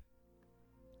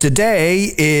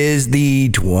Today is the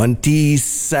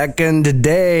 22nd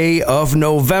day of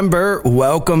November.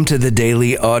 Welcome to the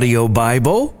Daily Audio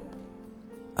Bible.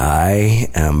 I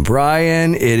am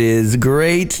Brian. It is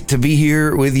great to be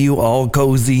here with you all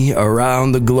cozy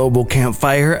around the global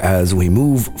campfire as we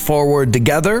move forward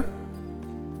together.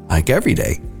 Like every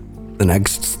day, the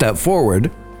next step forward.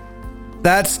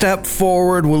 That step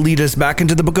forward will lead us back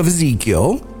into the book of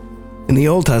Ezekiel in the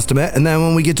Old Testament, and then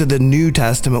when we get to the New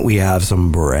Testament, we have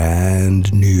some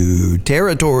brand new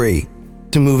territory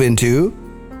to move into.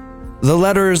 The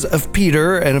letters of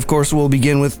Peter, and of course we'll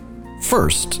begin with 1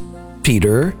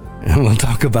 Peter, and we'll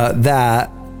talk about that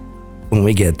when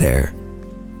we get there.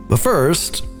 But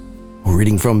first, we're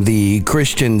reading from the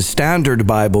Christian Standard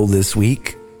Bible this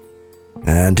week,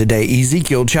 and today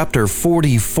Ezekiel chapter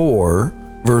 44,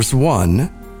 verse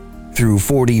 1 through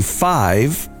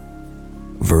 45,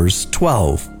 verse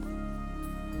 12.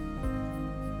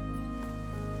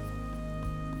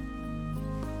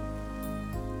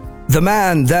 The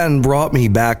man then brought me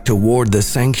back toward the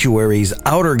sanctuary's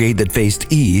outer gate that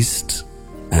faced east,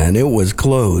 and it was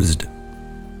closed.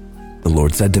 The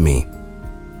Lord said to me,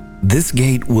 "This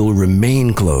gate will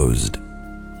remain closed.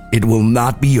 It will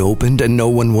not be opened, and no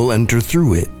one will enter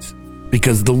through it,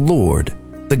 because the Lord,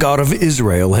 the God of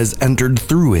Israel, has entered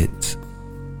through it.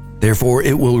 Therefore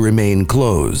it will remain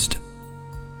closed.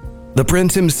 The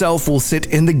prince himself will sit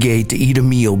in the gate to eat a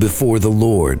meal before the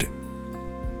Lord.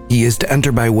 He is to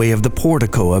enter by way of the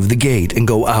portico of the gate and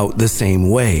go out the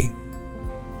same way."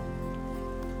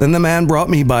 Then the man brought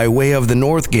me by way of the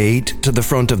north gate to the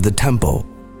front of the temple.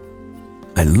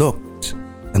 I looked,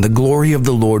 and the glory of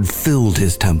the Lord filled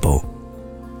his temple,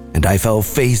 and I fell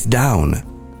face down.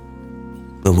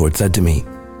 The Lord said to me,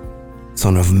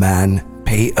 "Son of man,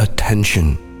 pay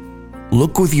attention.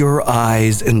 Look with your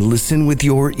eyes and listen with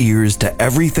your ears to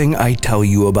everything I tell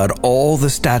you about all the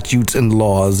statutes and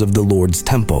laws of the Lord's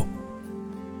temple.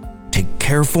 Take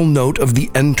careful note of the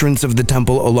entrance of the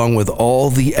temple along with all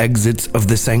the exits of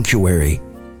the sanctuary.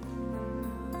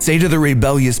 Say to the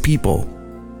rebellious people,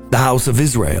 the house of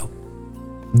Israel,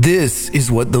 this is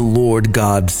what the Lord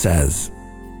God says.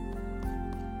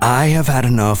 I have had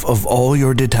enough of all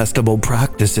your detestable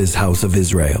practices, house of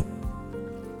Israel.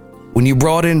 When you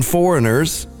brought in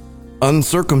foreigners,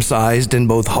 uncircumcised in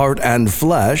both heart and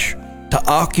flesh, to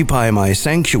occupy my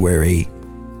sanctuary,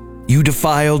 you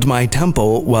defiled my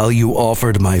temple while you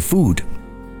offered my food,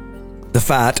 the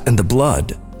fat and the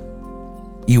blood.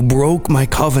 You broke my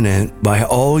covenant by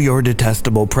all your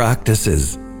detestable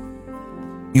practices.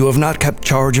 You have not kept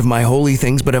charge of my holy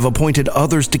things, but have appointed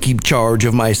others to keep charge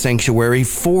of my sanctuary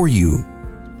for you.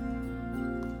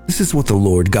 This is what the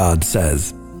Lord God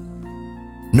says.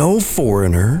 No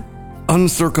foreigner,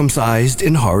 uncircumcised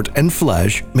in heart and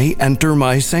flesh, may enter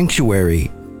my sanctuary,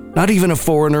 not even a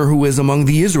foreigner who is among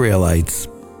the Israelites.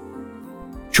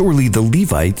 Surely the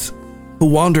Levites, who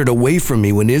wandered away from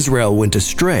me when Israel went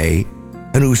astray,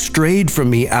 and who strayed from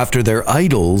me after their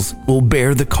idols, will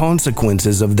bear the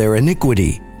consequences of their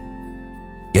iniquity.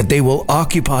 Yet they will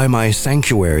occupy my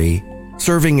sanctuary,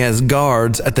 serving as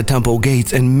guards at the temple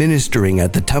gates and ministering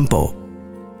at the temple.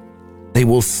 They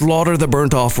will slaughter the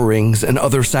burnt offerings and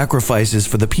other sacrifices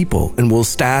for the people, and will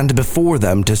stand before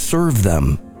them to serve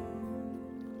them.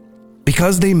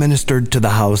 Because they ministered to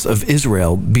the house of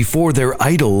Israel before their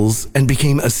idols and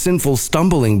became a sinful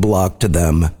stumbling block to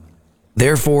them,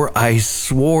 therefore I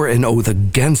swore an oath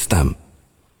against them.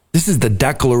 This is the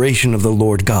declaration of the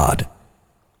Lord God,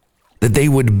 that they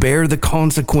would bear the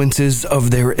consequences of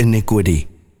their iniquity.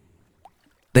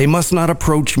 They must not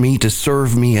approach me to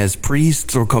serve me as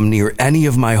priests or come near any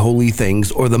of my holy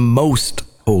things or the most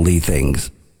holy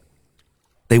things.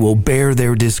 They will bear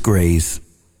their disgrace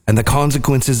and the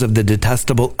consequences of the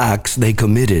detestable acts they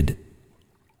committed.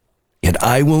 Yet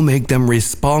I will make them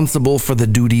responsible for the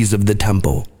duties of the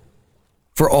temple,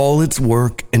 for all its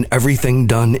work and everything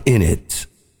done in it.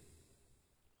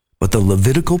 But the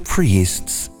Levitical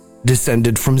priests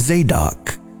descended from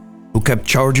Zadok, who kept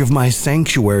charge of my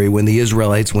sanctuary when the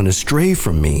Israelites went astray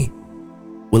from me,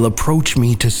 will approach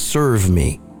me to serve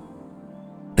me.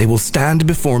 They will stand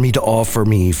before me to offer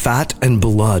me fat and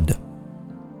blood.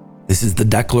 This is the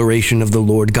declaration of the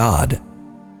Lord God.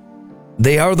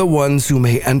 They are the ones who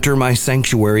may enter my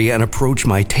sanctuary and approach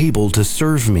my table to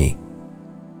serve me.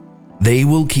 They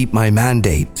will keep my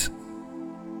mandate.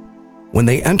 When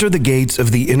they enter the gates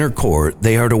of the inner court,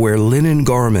 they are to wear linen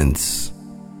garments.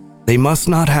 They must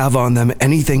not have on them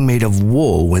anything made of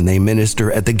wool when they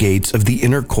minister at the gates of the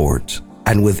inner court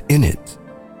and within it.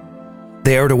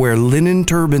 They are to wear linen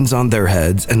turbans on their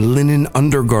heads and linen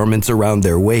undergarments around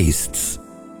their waists.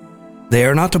 They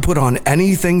are not to put on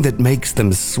anything that makes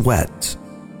them sweat.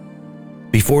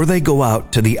 Before they go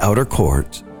out to the outer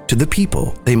court, to the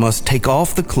people, they must take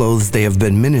off the clothes they have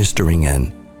been ministering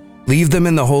in, leave them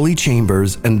in the holy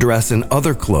chambers, and dress in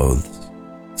other clothes,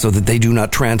 so that they do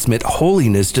not transmit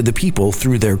holiness to the people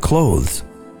through their clothes.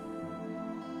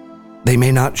 They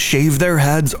may not shave their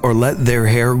heads or let their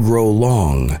hair grow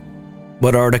long,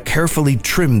 but are to carefully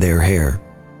trim their hair.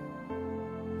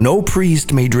 No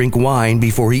priest may drink wine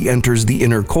before he enters the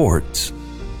inner courts.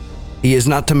 He is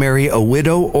not to marry a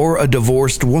widow or a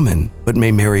divorced woman, but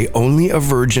may marry only a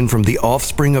virgin from the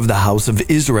offspring of the house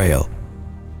of Israel,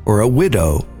 or a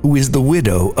widow who is the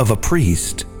widow of a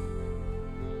priest.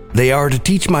 They are to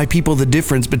teach my people the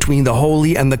difference between the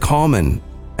holy and the common,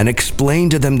 and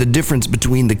explain to them the difference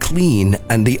between the clean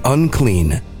and the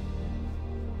unclean.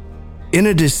 In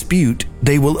a dispute,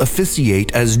 they will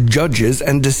officiate as judges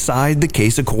and decide the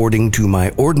case according to my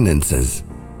ordinances.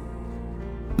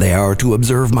 They are to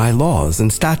observe my laws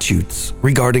and statutes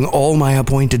regarding all my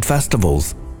appointed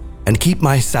festivals, and keep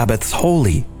my Sabbaths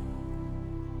holy.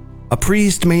 A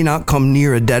priest may not come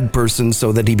near a dead person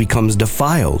so that he becomes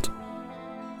defiled.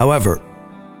 However,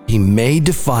 he may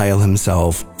defile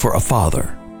himself for a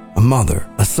father, a mother,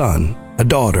 a son, a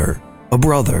daughter, a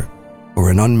brother, or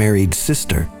an unmarried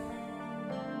sister.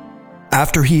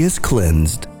 After he is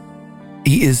cleansed,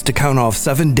 he is to count off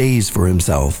 7 days for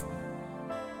himself.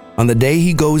 On the day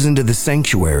he goes into the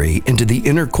sanctuary, into the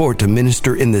inner court to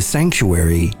minister in the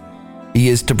sanctuary, he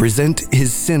is to present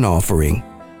his sin offering.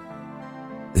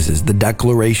 This is the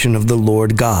declaration of the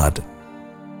Lord God.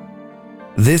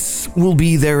 This will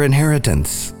be their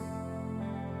inheritance.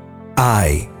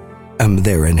 I am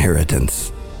their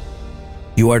inheritance.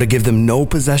 You are to give them no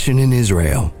possession in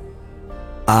Israel.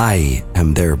 I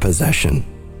am their possession.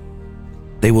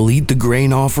 They will eat the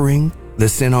grain offering, the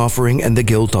sin offering, and the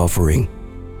guilt offering.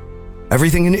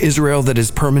 Everything in Israel that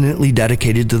is permanently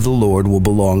dedicated to the Lord will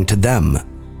belong to them.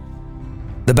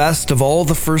 The best of all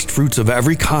the first fruits of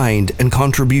every kind and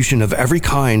contribution of every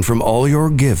kind from all your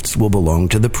gifts will belong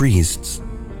to the priests.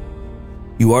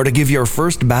 You are to give your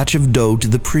first batch of dough to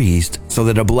the priest so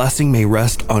that a blessing may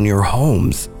rest on your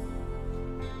homes.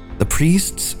 The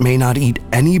priests may not eat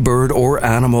any bird or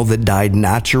animal that died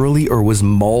naturally or was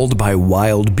mauled by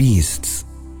wild beasts.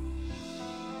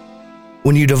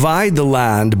 When you divide the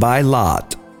land by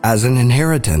lot as an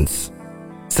inheritance,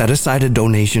 set aside a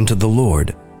donation to the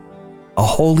Lord, a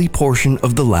holy portion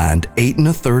of the land 8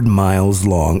 1/3 miles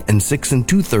long and 6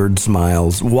 2/3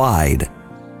 miles wide.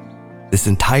 This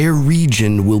entire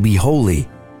region will be holy.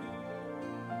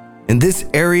 In this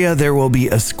area there will be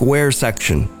a square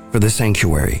section for the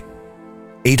sanctuary,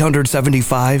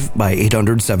 875 by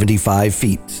 875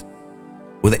 feet,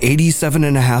 with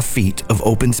 87.5 feet of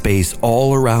open space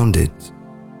all around it.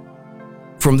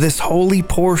 From this holy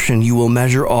portion you will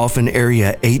measure off an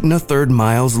area 8 1/3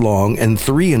 miles long and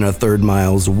 3 1/3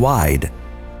 miles wide,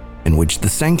 in which the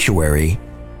sanctuary,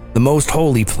 the most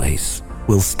holy place,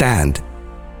 will stand.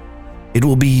 It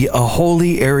will be a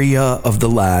holy area of the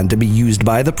land to be used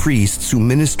by the priests who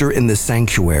minister in the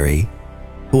sanctuary,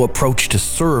 who approach to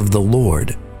serve the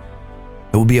Lord.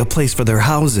 It will be a place for their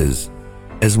houses,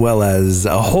 as well as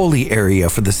a holy area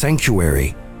for the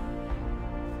sanctuary.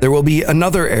 There will be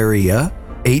another area,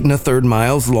 8 1/3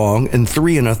 miles long and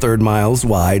 3 1/3 miles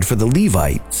wide, for the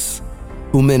Levites,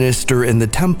 who minister in the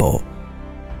temple.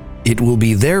 It will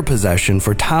be their possession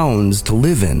for towns to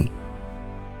live in.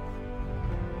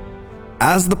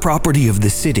 As the property of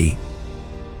the city,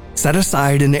 set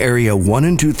aside an area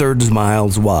 1 2/3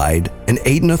 miles wide and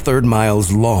 8 1/3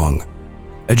 miles long,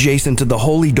 adjacent to the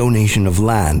holy donation of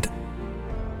land.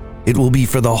 It will be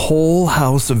for the whole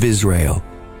house of Israel,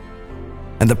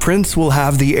 and the prince will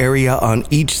have the area on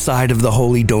each side of the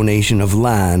holy donation of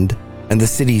land and the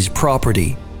city's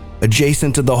property,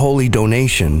 adjacent to the holy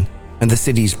donation and the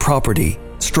city's property,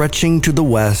 stretching to the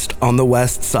west on the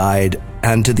west side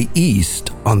and to the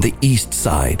east on the east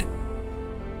side.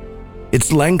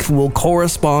 Its length will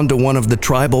correspond to one of the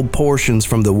tribal portions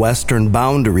from the western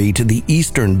boundary to the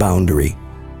eastern boundary.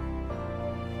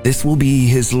 This will be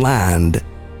his land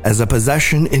as a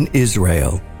possession in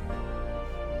Israel.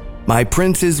 My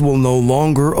princes will no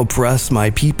longer oppress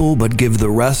my people, but give the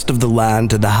rest of the land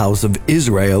to the house of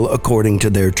Israel according to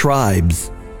their tribes.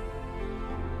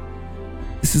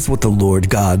 This is what the Lord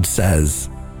God says.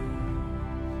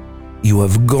 You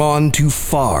have gone too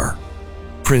far,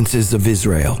 princes of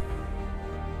Israel.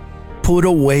 Put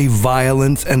away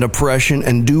violence and oppression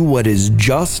and do what is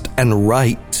just and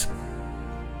right.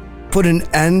 Put an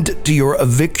end to your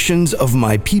evictions of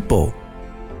my people.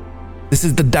 This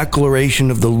is the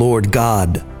declaration of the Lord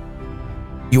God.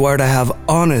 You are to have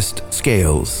honest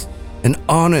scales, an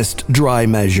honest dry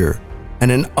measure,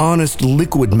 and an honest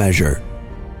liquid measure.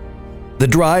 The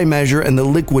dry measure and the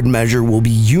liquid measure will be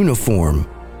uniform,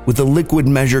 with the liquid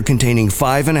measure containing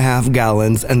 5.5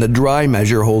 gallons and the dry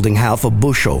measure holding half a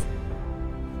bushel.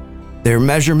 Their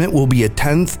measurement will be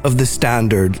 1/10 of the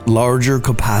standard larger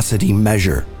capacity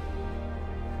measure.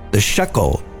 The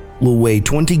shekel will weigh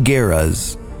 20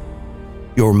 gerahs.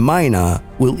 Your mina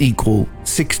will equal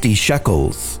 60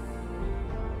 shekels.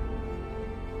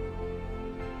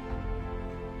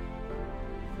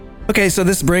 Okay, so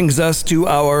this brings us to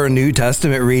our New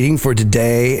Testament reading for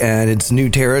today, and it's new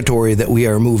territory that we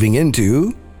are moving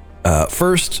into.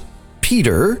 First,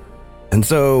 Peter. And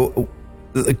so,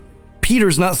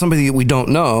 Peter's not somebody that we don't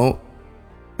know.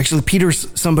 Actually, Peter's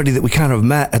somebody that we kind of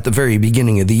met at the very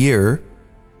beginning of the year.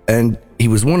 And he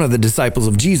was one of the disciples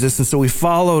of Jesus, and so we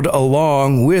followed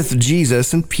along with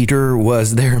Jesus, and Peter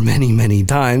was there many, many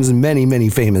times, and many, many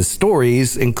famous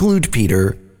stories include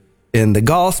Peter in the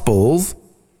Gospels.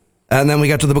 And then we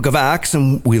got to the book of Acts,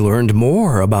 and we learned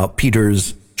more about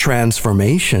Peter's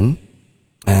transformation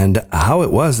and how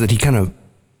it was that he kind of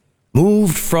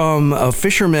moved from a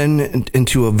fisherman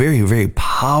into a very, very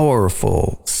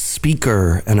powerful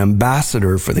speaker and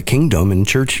ambassador for the kingdom and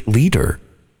church leader.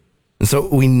 And so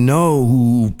we know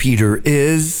who Peter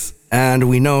is, and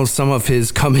we know some of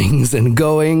his comings and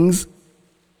goings.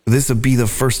 This would be the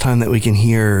first time that we can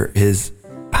hear his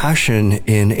passion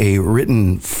in a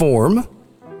written form.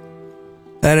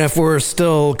 And if we're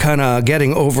still kind of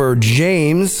getting over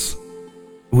James,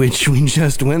 which we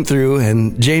just went through,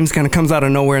 and James kind of comes out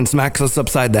of nowhere and smacks us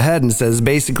upside the head and says,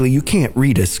 basically, you can't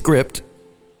read a script.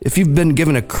 If you've been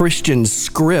given a Christian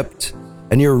script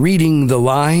and you're reading the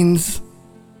lines,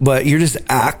 but you're just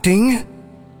acting,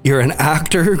 you're an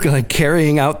actor like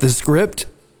carrying out the script,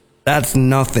 that's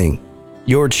nothing.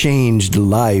 Your changed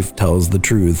life tells the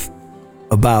truth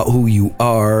about who you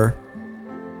are,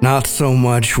 not so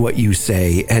much what you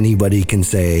say. Anybody can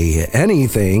say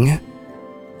anything,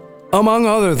 among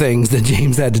other things that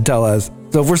James had to tell us.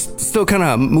 So if we're still kind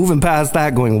of moving past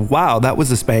that going, wow, that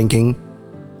was a spanking.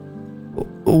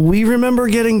 We remember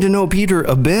getting to know Peter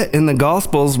a bit in the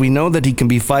Gospels. We know that he can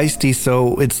be feisty,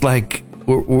 so it's like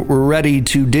we're ready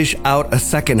to dish out a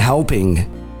second helping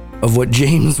of what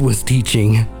James was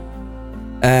teaching.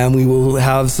 And we will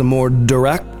have some more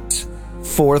direct,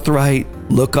 forthright,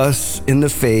 look us in the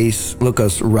face, look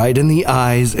us right in the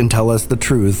eyes, and tell us the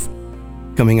truth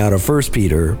coming out of 1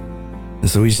 Peter. And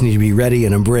so we just need to be ready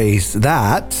and embrace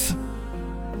that.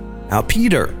 Now,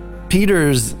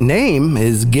 Peter's name,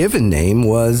 his given name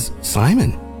was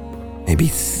Simon, maybe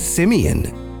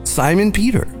Simeon, Simon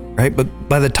Peter, right? But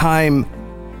by the time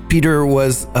Peter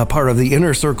was a part of the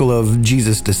inner circle of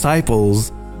Jesus'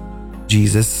 disciples,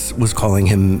 Jesus was calling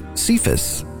him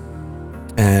Cephas.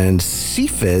 And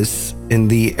Cephas in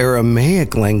the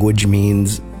Aramaic language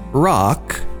means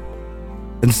rock.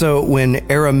 And so when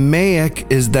Aramaic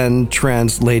is then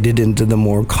translated into the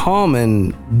more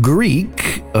common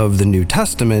Greek of the New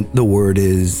Testament, the word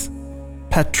is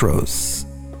Petros.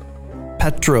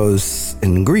 Petros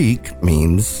in Greek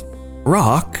means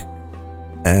rock.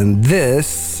 And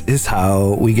this is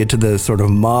how we get to the sort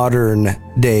of modern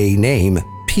day name,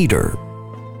 Peter.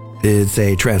 It's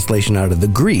a translation out of the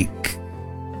Greek.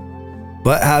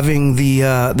 But having the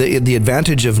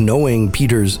advantage of knowing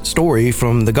Peter's story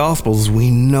from the Gospels,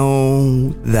 we know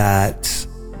that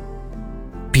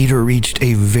Peter reached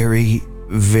a very,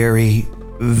 very,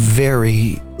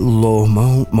 very low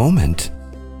moment,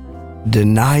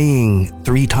 denying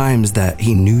 3 times that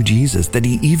he knew Jesus, that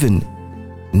he even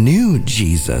knew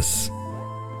Jesus.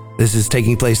 This is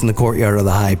taking place in the courtyard of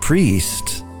the high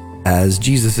priest as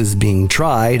Jesus is being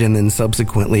tried and then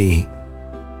subsequently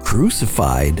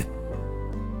crucified.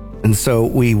 And so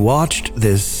we watched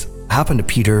this happen to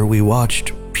Peter. We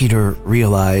watched Peter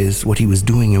realize what he was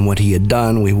doing and what he had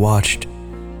done. We watched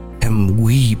him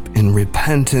weep in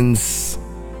repentance.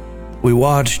 We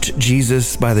watched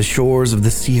Jesus by the shores of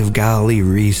the Sea of Galilee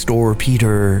restore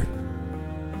Peter.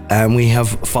 And we have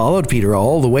followed Peter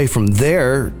all the way from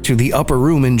there to the upper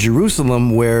room in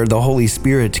Jerusalem where the Holy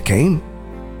Spirit came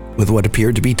with what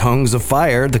appeared to be tongues of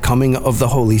fire, the coming of the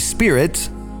Holy Spirit.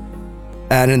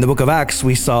 And in the book of Acts,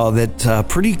 we saw that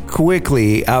pretty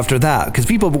quickly after that, because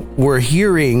people were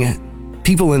hearing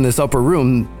people in this upper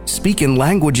room speak in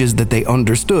languages that they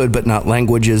understood, but not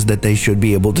languages that they should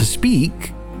be able to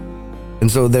speak. And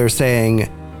so they're saying,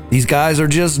 these guys are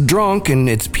just drunk. And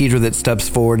it's Peter that steps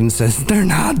forward and says, they're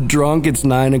not drunk. It's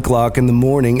 9 o'clock in the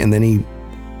morning. And then he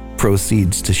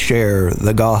proceeds to share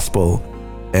the gospel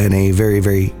in a very,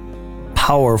 very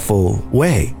powerful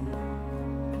way.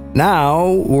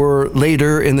 Now we're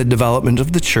later in the development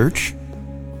of the church.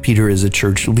 Peter is a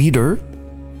church leader.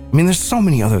 I mean, there's so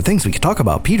many other things we could talk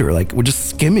about Peter. Like, we're just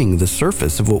skimming the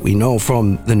surface of what we know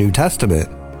from the New Testament.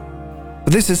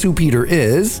 But this is who Peter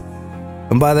is.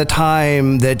 And by the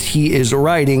time that he is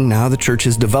writing, now the church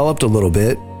has developed a little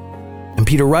bit. And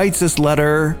Peter writes this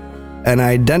letter and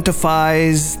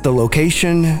identifies the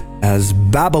location as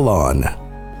Babylon.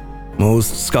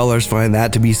 Most scholars find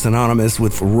that to be synonymous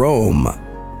with Rome.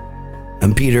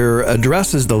 And Peter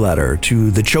addresses the letter to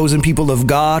the chosen people of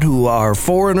God who are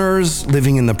foreigners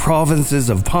living in the provinces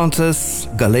of Pontus,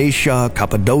 Galatia,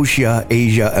 Cappadocia,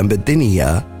 Asia, and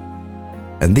Bithynia.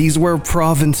 And these were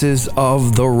provinces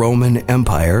of the Roman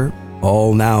Empire,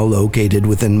 all now located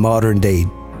within modern-day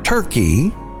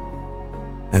Turkey.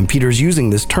 And Peter's using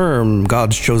this term,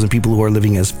 God's chosen people who are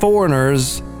living as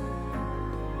foreigners.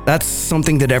 That's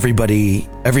something that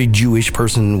every Jewish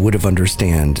person would have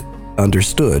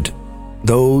understood.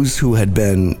 Those who had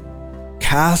been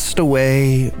cast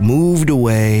away, moved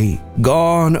away,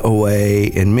 gone away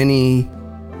in many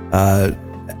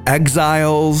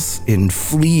exiles, in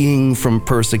fleeing from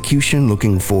persecution,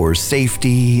 looking for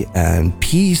safety and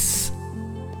peace.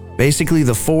 Basically,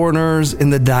 the foreigners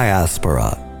in the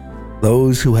diaspora,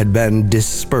 those who had been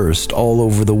dispersed all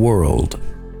over the world.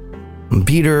 And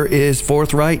Peter is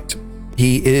forthright.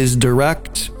 He is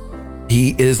direct.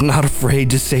 He is not afraid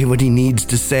to say what he needs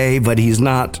to say, but he's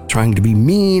not trying to be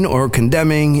mean or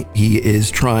condemning. He is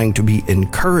trying to be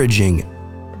encouraging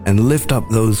and lift up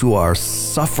those who are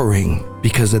suffering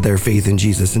because of their faith in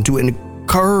Jesus, and to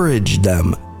encourage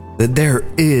them that there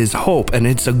is hope, and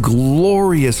it's a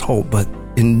glorious hope, but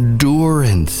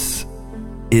endurance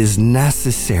is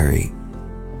necessary.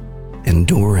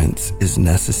 Endurance is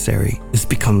necessary. This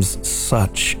becomes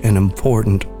such an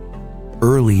important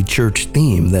early church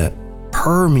theme that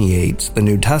permeates the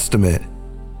New Testament,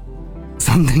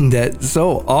 something that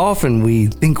so often we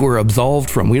think we're absolved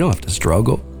from. We don't have to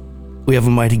struggle. We have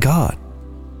a mighty God.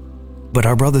 But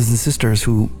our brothers and sisters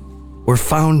who were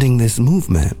founding this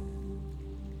movement,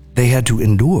 they had to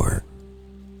endure.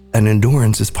 And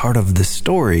endurance is part of the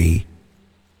story.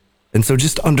 And so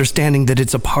just understanding that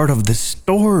it's a part of the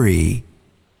story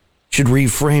should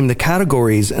reframe the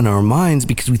categories in our minds,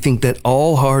 because we think that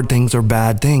all hard things are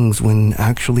bad things, when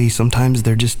actually sometimes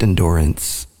they're just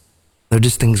endurance. They're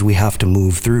just things we have to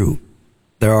move through.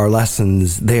 There are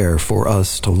lessons there for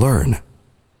us to learn.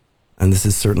 And this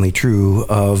is certainly true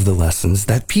of the lessons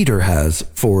that Peter has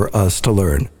for us to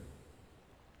learn.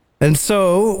 And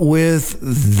so with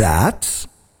that,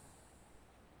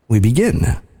 we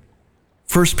begin.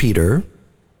 1 Peter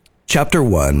chapter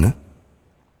 1,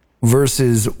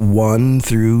 verses 1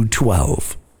 through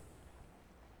 12.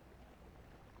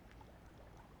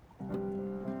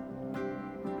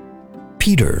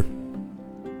 Peter,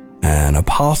 an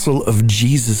apostle of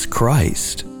Jesus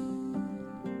Christ,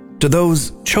 to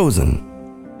those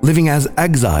chosen, living as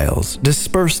exiles,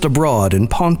 dispersed abroad in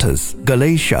Pontus,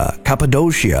 Galatia,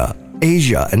 Cappadocia,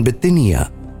 Asia, and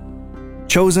Bithynia,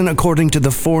 chosen according to the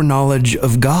foreknowledge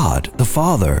of God the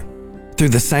Father, through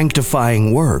the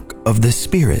sanctifying work of the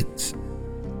Spirit,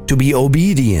 to be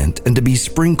obedient and to be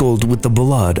sprinkled with the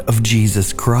blood of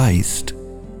Jesus Christ.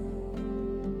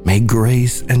 May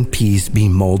grace and peace be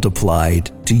multiplied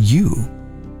to you.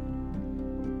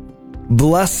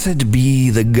 Blessed be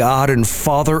the God and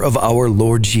Father of our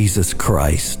Lord Jesus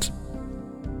Christ.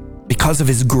 Because of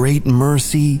his great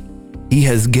mercy, he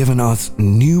has given us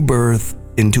new birth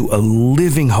into a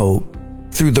living hope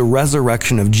through the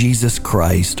resurrection of Jesus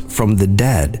Christ from the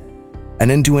dead,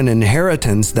 and into an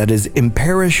inheritance that is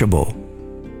imperishable,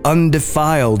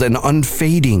 undefiled, and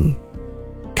unfading,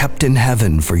 kept in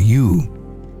heaven for you.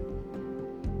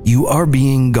 You are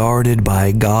being guarded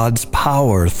by God's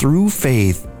power through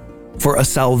faith for a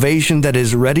salvation that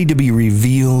is ready to be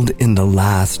revealed in the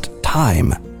last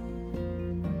time.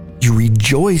 You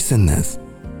rejoice in this,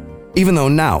 even though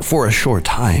now, for a short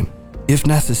time, if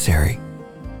necessary,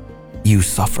 you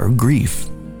suffer grief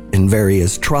in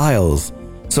various trials,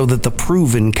 so that the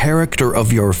proven character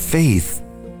of your faith,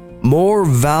 more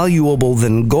valuable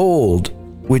than gold,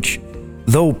 which,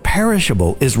 though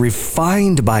perishable, is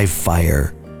refined by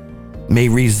fire, may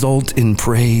result in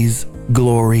praise,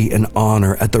 glory, and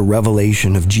honor at the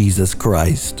revelation of Jesus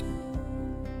Christ.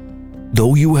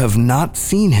 Though you have not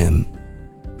seen him,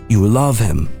 you love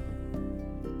him.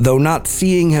 Though not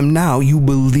seeing him now, you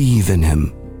believe in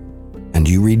him, and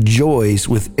you rejoice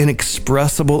with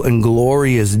inexpressible and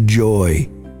glorious joy,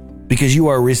 because you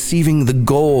are receiving the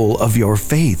goal of your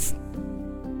faith,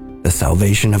 the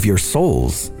salvation of your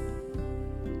souls.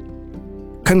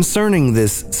 Concerning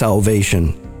this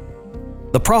salvation,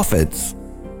 the prophets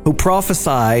who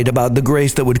prophesied about the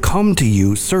grace that would come to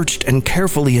you, searched and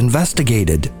carefully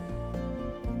investigated.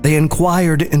 They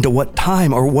inquired into what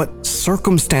time or what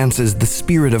circumstances the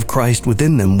Spirit of Christ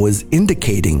within them was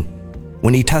indicating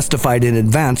when he testified in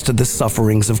advance to the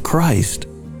sufferings of Christ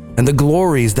and the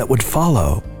glories that would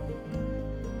follow.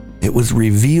 It was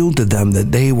revealed to them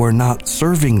that they were not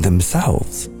serving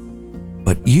themselves,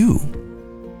 but you.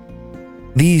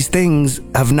 These things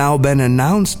have now been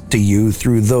announced to you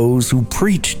through those who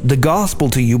preached the gospel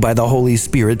to you by the Holy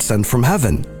Spirit sent from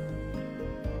heaven.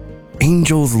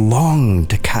 Angels long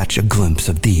to catch a glimpse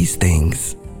of these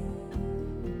things.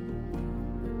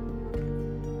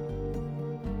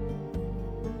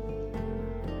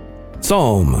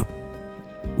 Psalm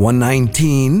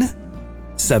 119,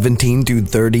 17 through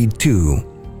 32.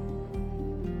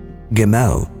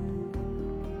 Gimel.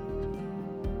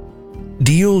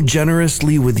 Deal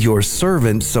generously with your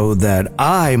servant so that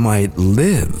I might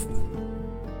live,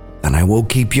 and I will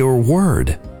keep your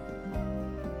word.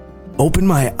 Open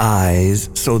my eyes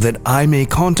so that I may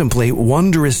contemplate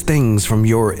wondrous things from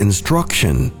your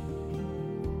instruction.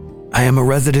 I am a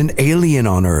resident alien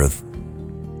on earth.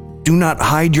 Do not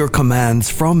hide your commands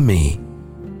from me.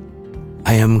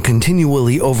 I am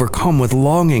continually overcome with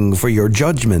longing for your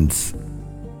judgments.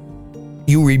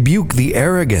 You rebuke the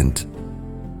arrogant,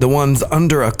 the ones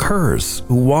under a curse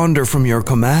who wander from your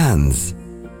commands.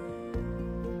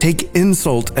 Take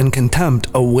insult and contempt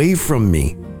away from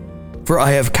me, for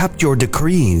I have kept your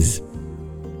decrees.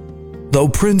 Though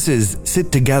princes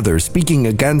sit together speaking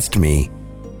against me,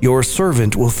 your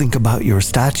servant will think about your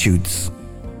statutes.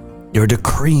 Your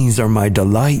decrees are my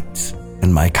delight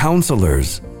and my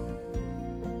counselors.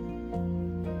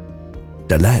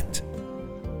 Dalet.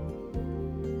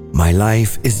 My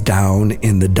life is down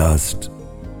in the dust.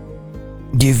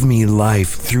 Give me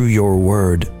life through your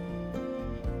word.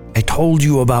 I told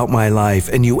you about my life,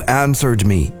 and you answered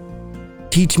me.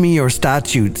 Teach me your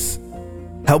statutes.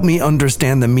 Help me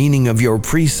understand the meaning of your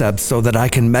precepts so that I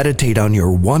can meditate on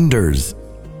your wonders.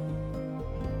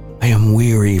 I am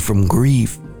weary from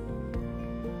grief.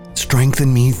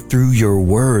 Strengthen me through your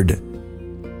word.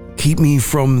 Keep me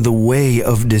from the way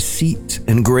of deceit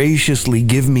and graciously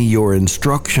give me your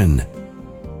instruction.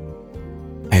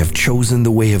 I have chosen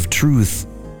the way of truth.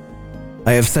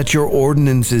 I have set your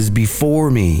ordinances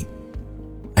before me.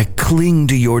 I cling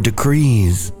to your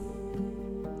decrees.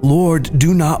 Lord,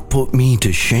 do not put me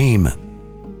to shame.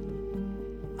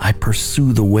 I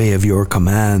pursue the way of your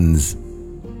commands,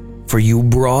 for you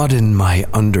broaden my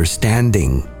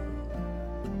understanding.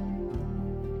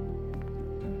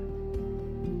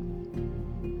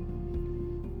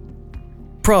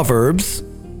 Proverbs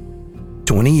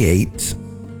 28,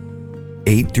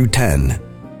 8 through 10.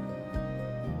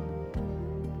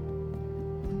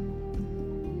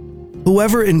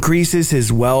 Whoever increases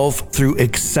his wealth through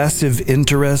excessive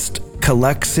interest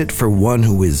collects it for one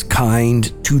who is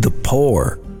kind to the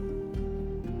poor.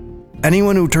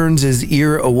 Anyone who turns his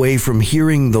ear away from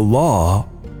hearing the law,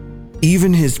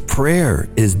 even his prayer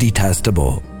is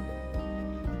detestable.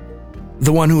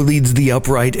 The one who leads the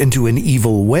upright into an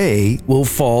evil way will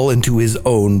fall into his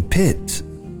own pit,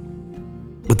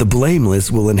 but the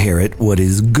blameless will inherit what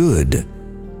is good.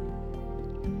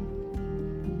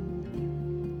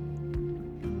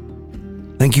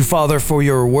 Thank you, Father, for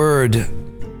your word.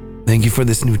 Thank you for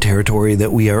this new territory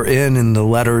that we are in the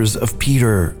letters of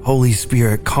Peter. Holy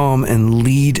Spirit, come and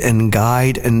lead and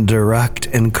guide and direct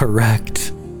and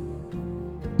correct.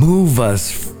 Move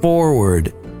us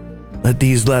forward. Let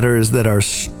these letters that are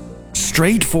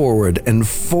straightforward and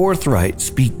forthright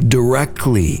speak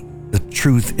directly the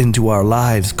truth into our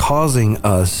lives, causing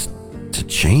us to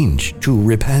change, to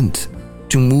repent,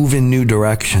 to move in new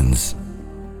directions.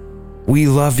 We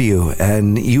love you,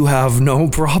 and you have no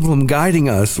problem guiding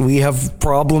us. We have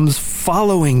problems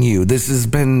following you. This has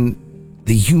been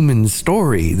the human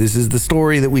story. This is the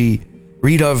story that we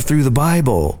read of through the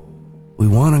Bible. We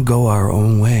want to go our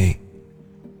own way,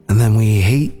 and then we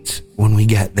hate when we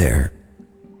get there,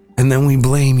 and then we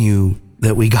blame you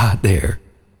that we got there.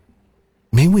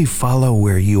 May we follow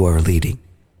where you are leading,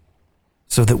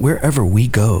 so that wherever we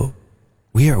go,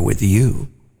 we are with you,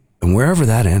 and wherever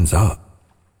that ends up,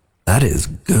 that is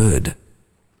good.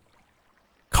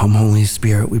 Come, Holy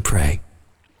Spirit, we pray.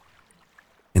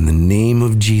 In the name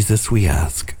of Jesus we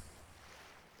ask.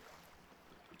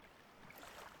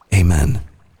 Amen.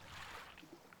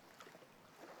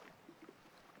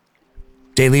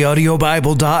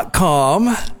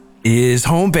 DailyAudioBible.com is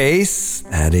home base.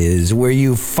 That is where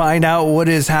you find out what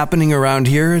is happening around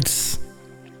here. It's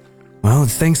Well,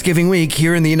 it's Thanksgiving week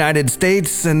here in the United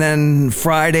States, and then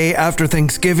Friday after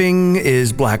Thanksgiving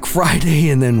is Black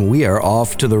Friday, and then we are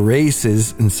off to the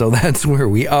races. And so that's where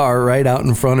we are, right out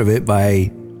in front of it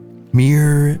by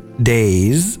mere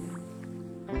days.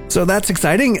 So that's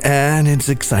exciting, and it's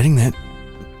exciting that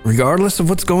regardless of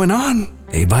what's going on,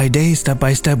 day by day, step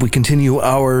by step, we continue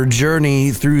our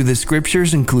journey through the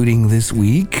scriptures, including this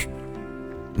week.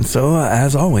 And so,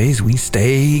 as always, we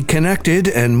stay connected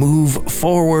and move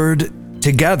forward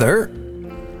together.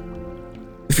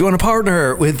 If you want to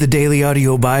partner with the Daily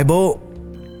Audio Bible,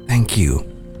 thank you.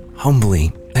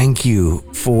 Humbly, thank you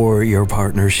for your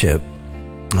partnership.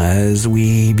 As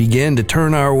we begin to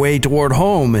turn our way toward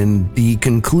home and the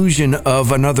conclusion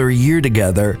of another year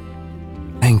together,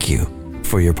 thank you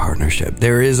for your partnership.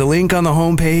 There is a link on the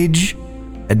homepage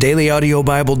at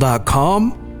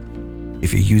dailyaudiobible.com.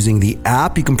 If you're using the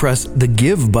app, you can press the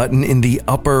Give button in the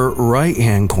upper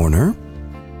right-hand corner.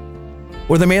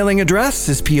 Or the mailing address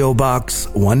is P.O. Box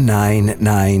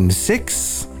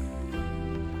 1996,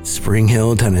 Spring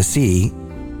Hill, Tennessee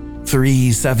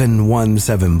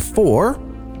 37174.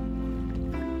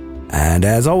 And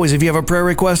as always, if you have a prayer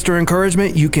request or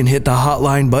encouragement, you can hit the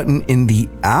hotline button in the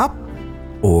app,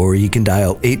 or you can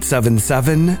dial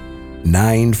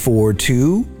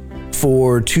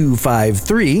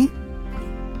 877-942-4253.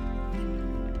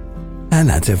 And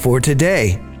that's it for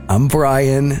today. I'm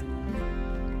Brian.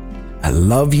 I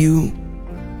love you,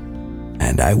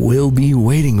 and I will be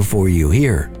waiting for you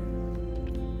here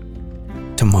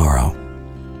tomorrow.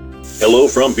 Hello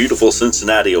from beautiful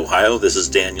Cincinnati, Ohio. This is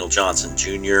Daniel Johnson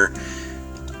Jr.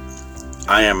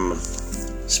 I am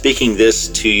speaking this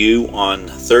to you on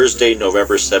Thursday,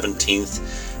 November 17th,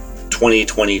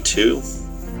 2022.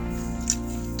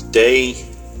 Today,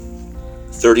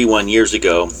 31 years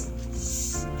ago,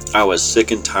 I was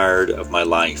sick and tired of my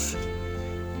life.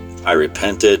 I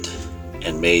repented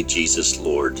and made Jesus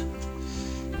Lord.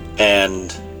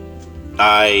 And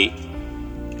I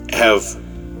have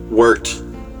worked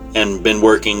and been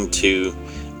working to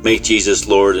make Jesus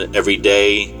Lord every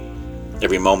day,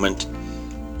 every moment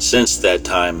since that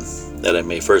time that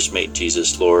I first made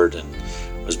Jesus Lord and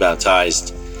was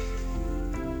baptized.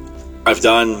 I've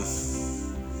done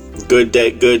good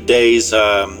days,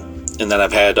 and then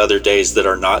I've had other days that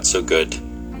are not so good.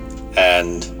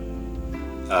 And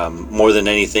more than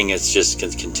anything, it's just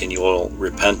continual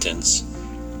repentance.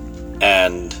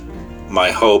 And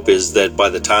my hope is that by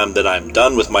the time that I'm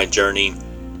done with my journey,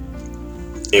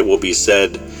 it will be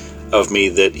said of me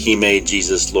that He made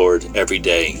Jesus Lord every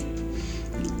day.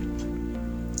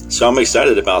 So I'm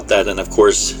excited about that. And of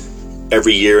course,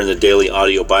 every year in the Daily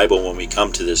Audio Bible, when we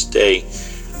come to this day,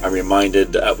 I'm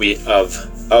reminded of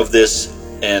this.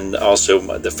 And also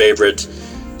the favorite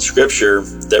scripture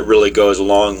that really goes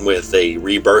along with a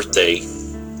rebirth day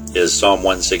is Psalm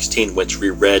 116, which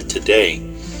we read today.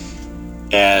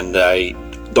 And I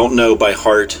don't know by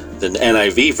heart the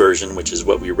NIV version, which is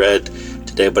what we read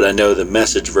today, but I know the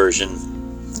Message version.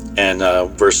 And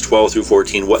verse 12 through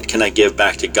 14, what can I give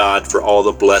back to God for all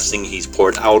the blessing He's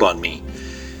poured out on me?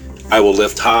 I will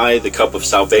lift high the cup of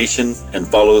salvation and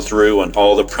follow through on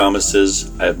all the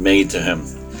promises I have made to Him.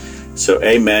 So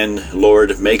amen,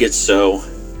 Lord, make it so.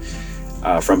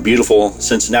 From beautiful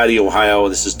Cincinnati, Ohio,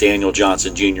 this is Daniel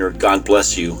Johnson Jr. God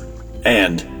bless you,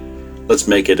 and let's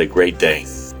make it a great day.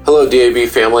 Hello, DAB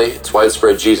family. It's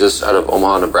Widespread Jesus out of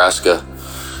Omaha, Nebraska.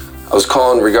 I was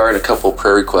calling regarding a couple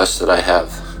prayer requests that I have.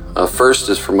 First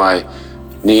is for my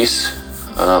niece.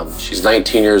 She's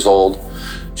 19 years old.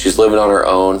 She's living on her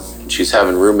own. She's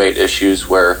having roommate issues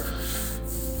where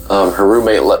her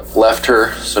roommate left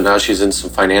her, so now she's in some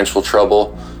financial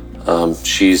trouble.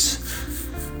 She's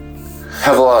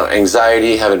have a lot of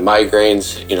anxiety, having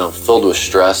migraines, filled with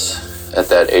stress at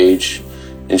that age.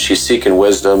 And she's seeking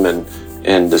wisdom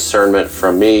and discernment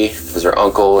from me as her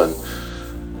uncle. And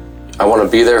I want to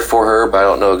be there for her, but I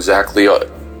don't know exactly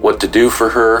what to do for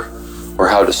her or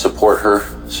how to support her.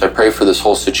 So I pray for this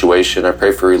whole situation. I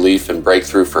pray for relief and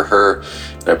breakthrough for her.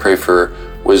 And I pray for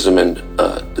wisdom and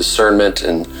discernment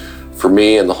and for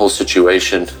me and the whole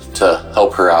situation to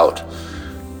help her out.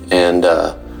 And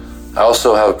I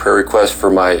also have a prayer request for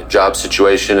my job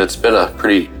situation. It's been a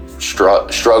pretty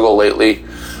struggle lately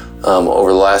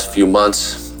over the last few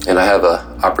months, and I have an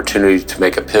opportunity to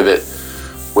make a pivot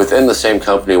within the same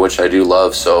company, which I do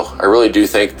love. So I really do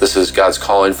think this is God's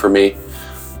calling for me,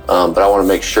 but I want to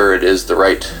make sure it is the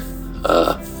right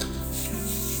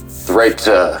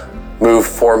move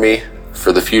for me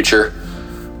for the future.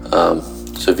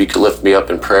 So if you could lift me up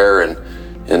in prayer and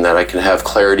that I can have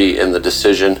clarity in the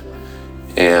decision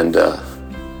and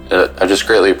I just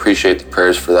greatly appreciate the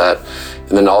prayers for that.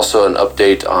 And then also an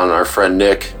update on our friend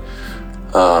Nick,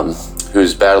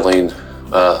 who's battling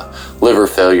liver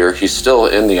failure. He's still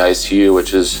in the ICU,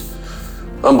 which is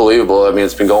unbelievable. I mean,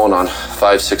 it's been going on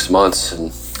 5-6 months,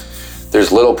 and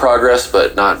there's little progress,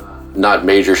 but not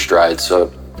major strides.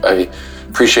 So I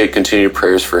appreciate continued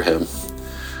prayers for him.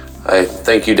 I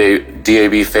thank you,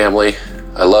 DAB family.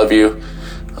 I love you.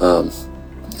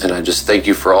 And I just thank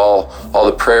you for all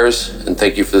the prayers, and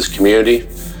thank you for this community.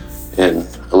 And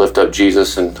I lift up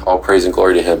Jesus, and all praise and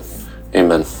glory to him.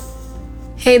 Amen.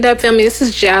 Hey, DAB family, this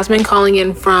is Jasmine calling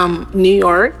in from New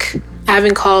York. I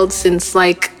haven't called since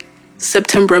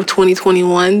September of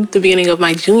 2021, the beginning of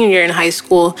my junior year in high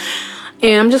school.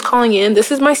 And I'm just calling in.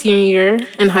 This is my senior year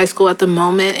in high school at the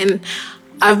moment. And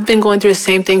I've been going through the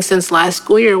same thing since last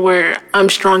school year, where I'm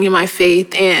strong in my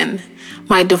faith and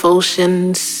my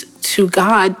devotions to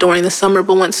God during the summer.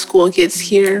 But once school gets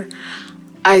here,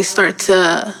 I start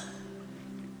to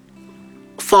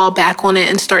fall back on it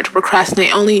and start to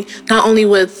procrastinate, not only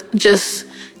with just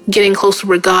getting closer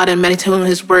with God and meditating on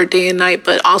his word day and night,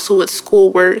 but also with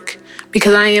schoolwork,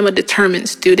 because I am a determined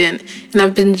student, and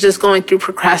I've been just going through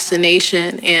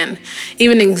procrastination and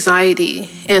even anxiety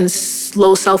and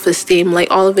low self-esteem,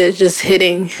 all of it just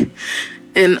hitting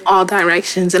in all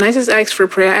directions. And I just ask for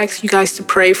prayer. I ask you guys to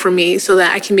pray for me so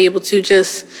that I can be able to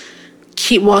just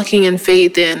keep walking in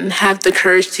faith and have the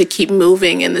courage to keep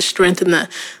moving, and the strength and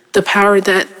the power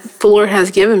that the Lord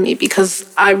has given me, because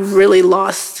I really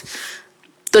lost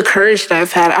the courage that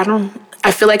I've had.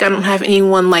 I feel like I don't have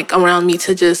anyone around me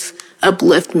to just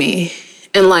uplift me,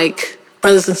 and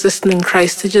brothers and sisters in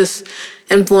Christ to just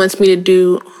influence me to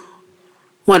do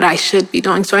what I should be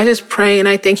doing. So I just pray, and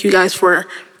I thank you guys for,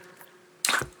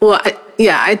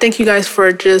 I thank you guys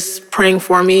for just praying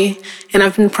for me. And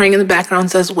I've been praying in the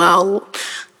backgrounds as well.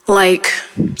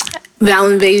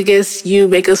 Val in Vegas, you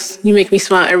make me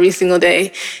smile every single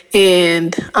day,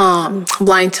 and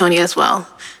Blind Tony as well.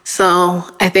 So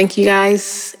I thank you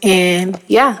guys, and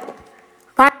bye.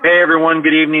 Hey everyone,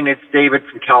 good evening. It's David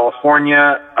from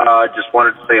California. Just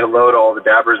wanted to say hello to all the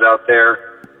dabbers out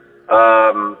there.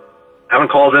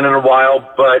 Haven't called in a while,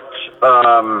 but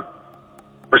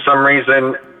for some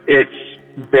reason it's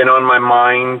been on my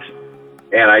mind,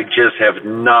 and I just have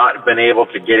not been able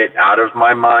to get it out of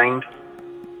my mind.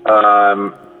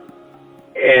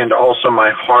 And also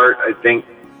my heart, I think.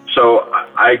 So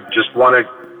I just want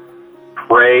to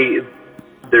pray.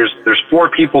 There's 4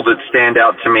 people that stand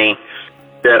out to me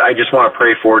that I just want to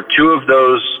pray for. 2 of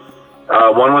those,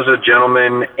 one was a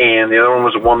gentleman and the other one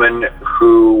was a woman,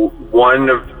 who one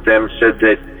of them said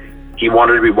that he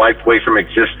wanted to be wiped away from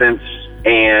existence,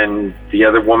 and the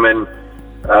other woman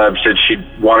said she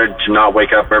wanted to not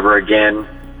wake up ever again.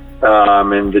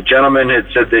 And the gentleman had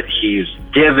said that he's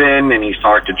given and he's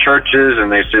talked to churches,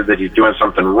 and they said that he's doing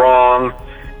something wrong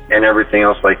and everything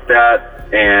else like that.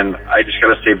 And I just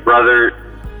got to say, brother,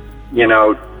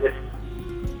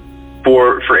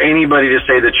 for anybody to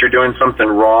say that you're doing something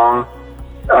wrong,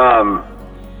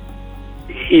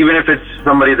 even if it's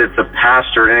somebody that's a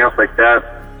pastor or anything else like that,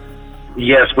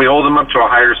 yes, we hold them up to a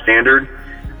higher standard,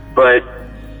 but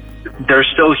they're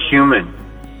still human,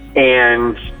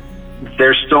 and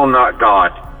they're still not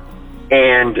God,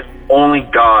 and only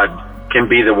God can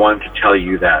be the one to tell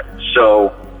you that.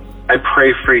 So I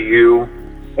pray for you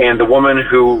and the woman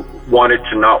who wanted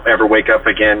to not ever wake up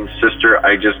again. Sister,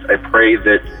 I pray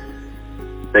that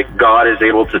God is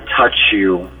able to touch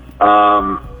you.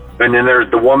 And then there's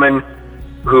the woman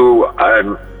who,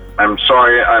 I'm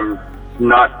sorry, I'm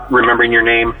not remembering your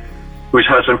name, whose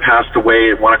husband passed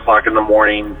away at 1 o'clock in the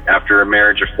morning after a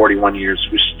marriage of 41 years,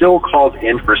 who still called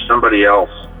in for somebody else.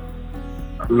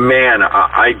 Man,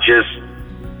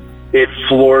 it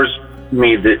floors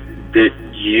me that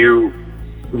you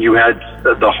had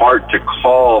the heart to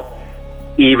call,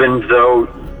 even though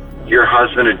your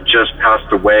husband had just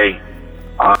passed away.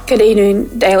 Good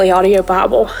evening, Daily Audio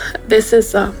Bible. This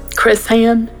is Chris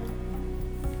Han.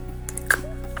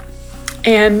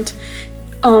 And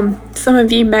some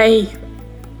of you may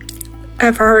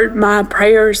have heard my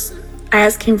prayers,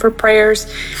 asking for prayers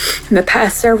in the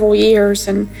past several years,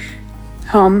 and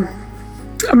I'm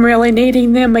really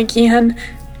needing them again.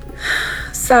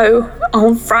 So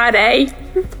on Friday,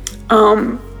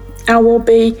 I will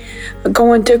be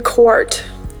going to court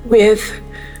with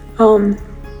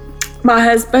my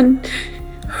husband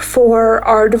for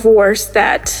our divorce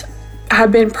that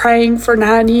I've been praying for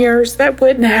 9 years that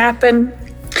wouldn't happen.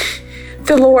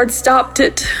 The Lord stopped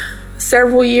it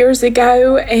several years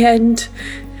ago, and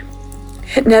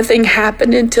nothing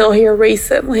happened until here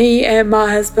recently, and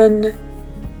my husband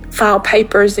filed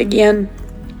papers again.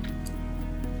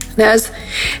 And as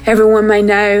everyone may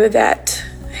know, that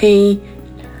he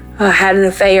had an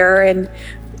affair and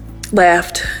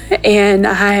left. And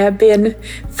I have been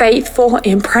faithful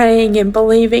in praying and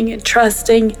believing and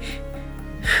trusting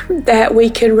that we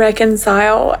can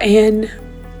reconcile and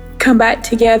come back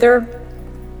together.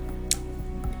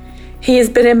 He has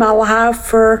been in my life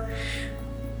for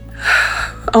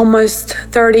almost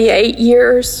 38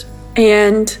 years,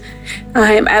 and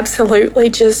I am absolutely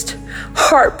just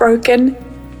heartbroken.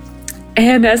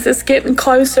 And as it's getting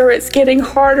closer, it's getting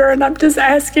harder, and I'm just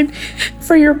asking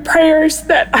for your prayers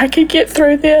that I could get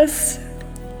through this,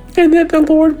 and that the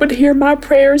Lord would hear my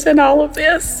prayers in all of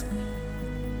this.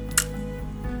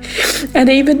 And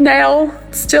even now,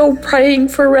 still praying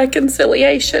for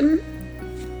reconciliation.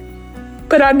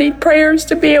 But I need prayers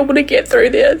to be able to get through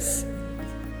this.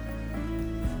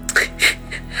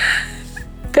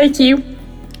 Thank you,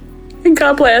 and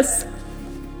God bless.